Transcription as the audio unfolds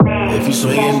you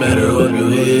swinging, better hope you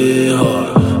hit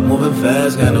hard. Moving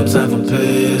fast, got no time for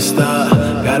pit stop.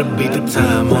 Gotta beat the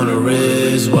time on the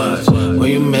wristwatch. When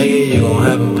you make it, you gon'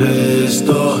 have them pissed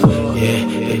off. Yeah,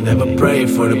 they never prayed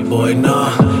for the boy,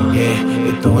 nah. Yeah,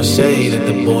 they throwing shade at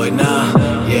the boy, nah.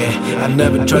 Yeah, I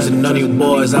never trusted none of you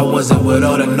boys. I wasn't with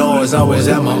all the noise, always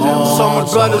at my own. So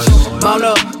my brothers, mount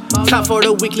up. Time for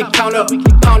the weekly count up,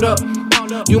 pound up.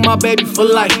 You my baby for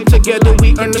life. Together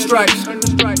we earn the stripes.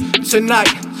 Tonight,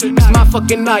 it's my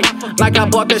fucking night. Like I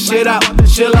bought that shit out.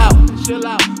 Chill out.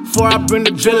 Before I bring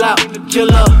the drill out.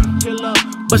 Killer.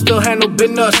 But still handle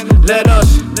business. Let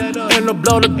us. And to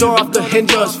blow the door off the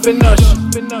hinges. Finish.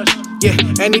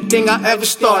 Yeah, anything I ever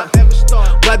start.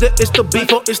 Whether it's the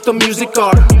beef or it's the music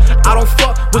art. I don't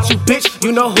fuck with you, bitch.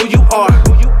 You know who you are.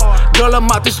 Girl, I'm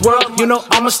out this world. You know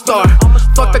I'm a star.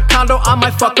 Fuck the condo, I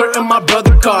might fuck her in my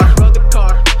brother car.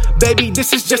 Baby,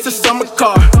 this is just a summer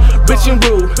car. Rich and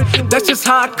rude, that's just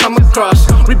how I come across.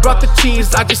 We brought the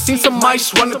cheese, I just seen some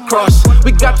ice run across.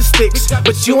 We got the sticks,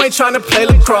 but you ain't tryna play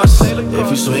lacrosse. If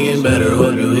you swinging, better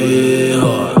hope you hit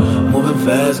hard. Moving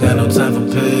fast, got no time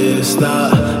for pit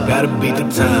stop. Gotta beat the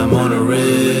time on the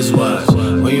wristwatch.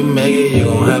 When you make it, you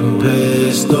gon' have them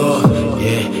pissed off.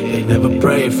 Yeah, they never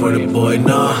prayed for the boy,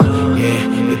 nah.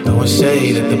 Yeah, they throwing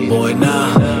shade at the boy,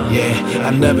 nah. Yeah,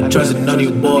 I never trusted none of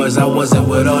you boys. I wasn't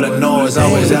with all the noise,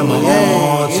 always at my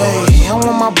own toys. I'm with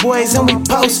my boys and we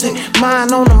posted.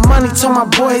 Mind on the money, told my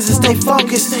boys to stay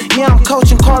focused. Yeah, I'm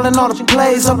coaching, calling all the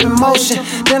plays up in motion.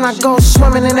 Then I go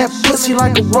swimming in that pussy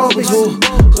like a aerobics.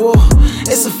 Woo.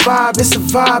 It's a vibe, it's a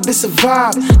vibe, it's a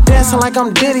vibe. Dancing like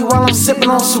I'm Diddy while I'm sipping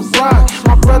on some rock.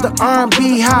 My brother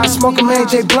R&B high, smoking Mary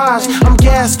J. Blige. I'm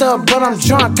gassed up, but I'm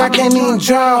drunk, I can't even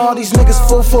drive. All these niggas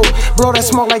full, blow that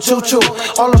smoke like choo-choo.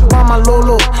 All about my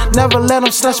Lulu, never let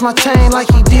him snatch my chain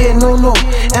like he did Nunu.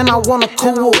 And I want a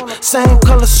cool, same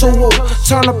color Suwu.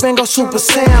 Turn up and go Super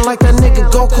Saiyan like that nigga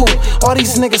Goku. All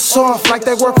these niggas soft like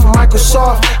they work for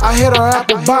Microsoft. I hit her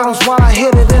apple bottoms while I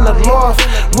hit it in the loft.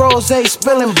 Rose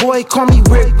spilling, boy, call me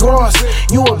Rick Ross.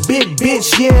 You a big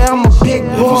bitch, yeah, I'm a big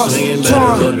boss. If you swinging,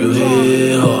 better hope you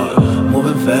hit hard.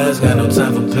 Moving fast, got no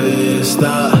time for pit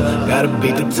stop. Gotta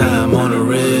beat the time on the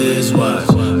wristwatch.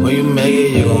 When you make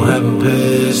it, you gon' have them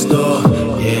pissed off.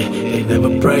 Yeah, they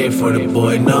never prayed for the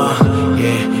boy, nah.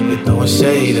 Yeah, they throwing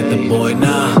shade at the boy,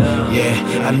 nah.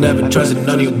 Yeah, I never trusted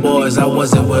none of you boys. I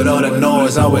wasn't with all the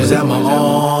noise, always at my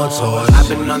own toys. I've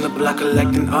been on the block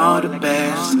collecting all the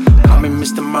bands. Call me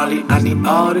Mr. Marley, I need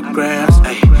autographs.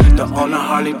 Ayy, don't own a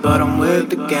Harley, but I'm with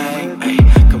the gang.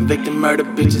 Ayy, convicted murder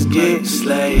bitches get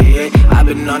slayed. Ayy, I've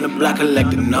been on the block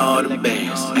collecting all the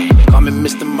bands. Ayy, call me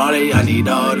Mr. Marley, I need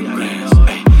autographs.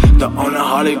 Ayy, don't own a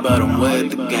Harley, but I'm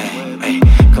with the gang.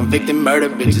 Ayy, convicted murder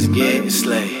bitches get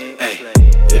slayed.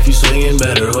 Ayy. If you swinging,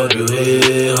 better hope you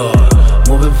hit hard.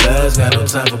 Moving fast, got no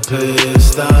time for pit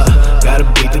stop. Gotta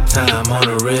beat the time on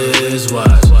the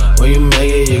wristwatch. When you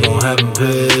make it, you gon' have them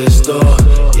pissed off.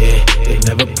 Yeah, they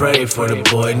never prayed for the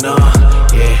boy, nah.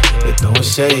 Yeah, they throwing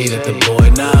shade at the boy,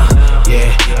 nah.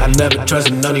 Yeah, I never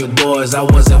trusted none of you boys. I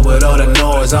wasn't with all the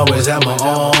noise, always at my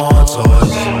own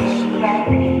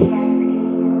toys.